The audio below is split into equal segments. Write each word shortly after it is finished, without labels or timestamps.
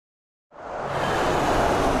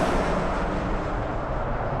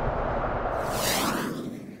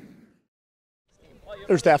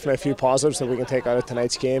There's definitely a few positives that we can take out of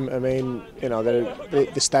tonight's game. I mean, you know,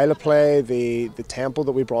 the style of play, the tempo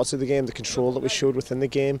that we brought to the game, the control that we showed within the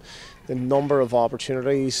game, the number of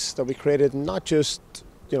opportunities that we created, not just,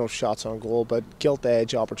 you know, shots on goal, but gilt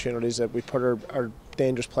edge opportunities that we put our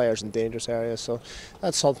dangerous players in dangerous areas. So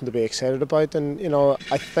that's something to be excited about. And, you know,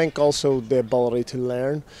 I think also the ability to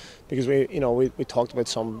learn, because we talked about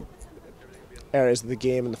some areas of the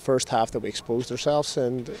game in the first half that we exposed ourselves,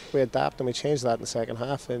 and we adapt and we changed that in the second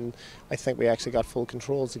half, and I think we actually got full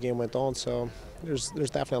control as the game went on. So there's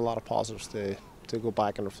definitely a lot of positives to go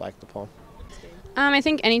back and reflect upon. I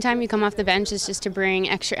think anytime you come off the bench is just to bring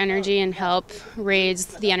extra energy and help raise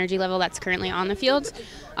the energy level that's currently on the field.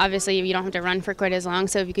 Obviously you don't have to run for quite as long,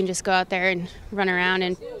 so if you can just go out there and run around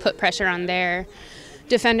and put pressure on their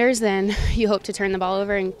defenders, then you hope to turn the ball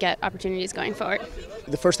over and get opportunities going forward.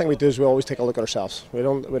 The first thing we do is we always take a look at ourselves. We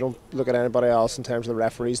don't look at anybody else in terms of the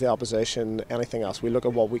referees, the opposition, anything else. We look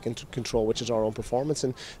at what we can control, which is our own performance.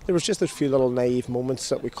 And there was just a few little naive moments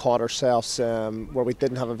that we caught ourselves where we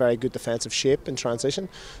didn't have a very good defensive shape in transition.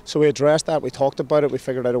 So we addressed that, we talked about it, we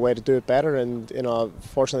figured out a way to do it better. And, you know,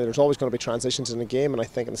 fortunately there's always going to be transitions in the game, and I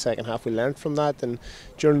think in the second half we learned from that. And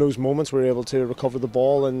during those moments we were able to recover the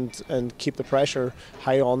ball and keep the pressure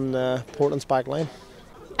high on Portland's back line.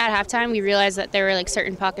 At halftime, we realized that there were like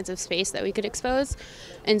certain pockets of space that we could expose,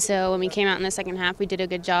 and so when we came out in the second half, we did a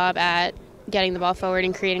good job at getting the ball forward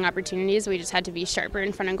and creating opportunities. We just had to be sharper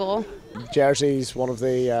in front of goal. Jersey's one of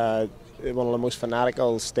the most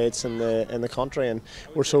fanatical states in the country, and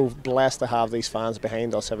we're so blessed to have these fans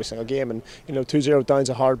behind us every single game. And, you know, 2-0 down's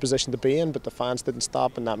a hard position to be in, but the fans didn't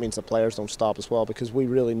stop, and that means the players don't stop as well, because we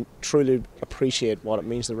really truly appreciate what it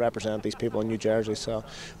means to represent these people in New Jersey. So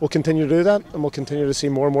we'll continue to do that, and we'll continue to see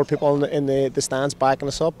more and more people in the stands backing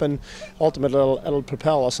us up, and ultimately it'll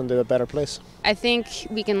propel us into a better place. I think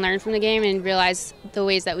we can learn from the game and realize the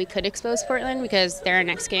ways that we could expose Portland, because they're our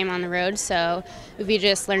next game on the road. So if we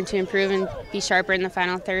just learn to improve and be sharper in the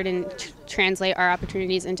final third and translate our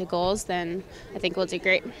opportunities into goals, then I think we'll do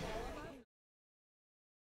great.